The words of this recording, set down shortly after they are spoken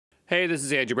Hey, this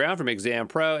is Andrew Brown from Exam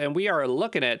Pro, and we are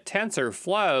looking at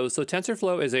TensorFlow. So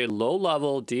TensorFlow is a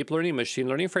low-level deep learning machine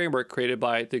learning framework created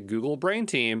by the Google Brain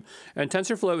team, and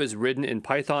TensorFlow is written in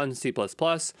Python, C++,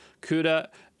 CUDA,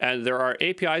 and there are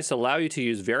APIs to allow you to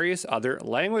use various other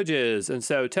languages. And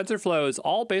so TensorFlow is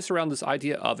all based around this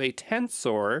idea of a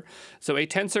tensor. So a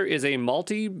tensor is a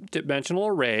multi-dimensional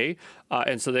array,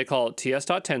 and so they call it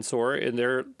ts.tensor in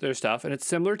their stuff, and it's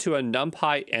similar to a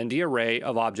NumPy ND array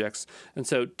of objects. And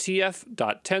so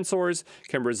tf.tensors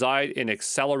can reside in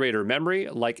accelerator memory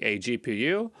like a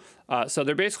GPU. So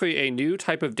they're basically a new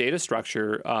type of data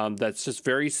structure that's just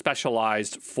very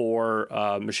specialized for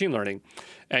machine learning.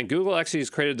 And Google actually has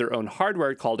created their own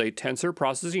hardware called a tensor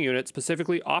processing unit,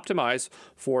 specifically optimized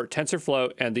for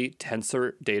TensorFlow and the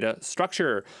tensor data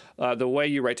structure. The way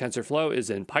you write TensorFlow is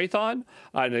in Python.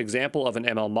 An example of an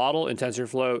ML model in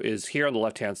TensorFlow is here on the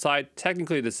left-hand side.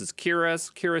 Technically, this is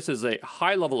Keras. Keras is a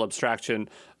high-level abstraction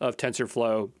of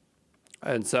TensorFlow.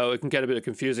 And so it can get a bit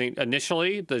confusing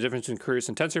initially, the difference in Keras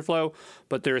and TensorFlow,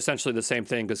 but they're essentially the same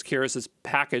thing because Keras is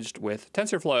packaged with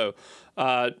TensorFlow.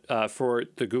 For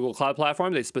the Google Cloud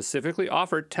Platform, they specifically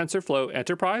offer TensorFlow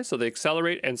Enterprise, so they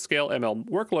accelerate and scale ML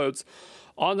workloads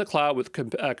on the cloud with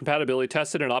compatibility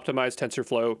tested and optimized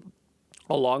TensorFlow,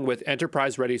 along with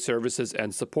enterprise-ready services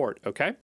and support, okay?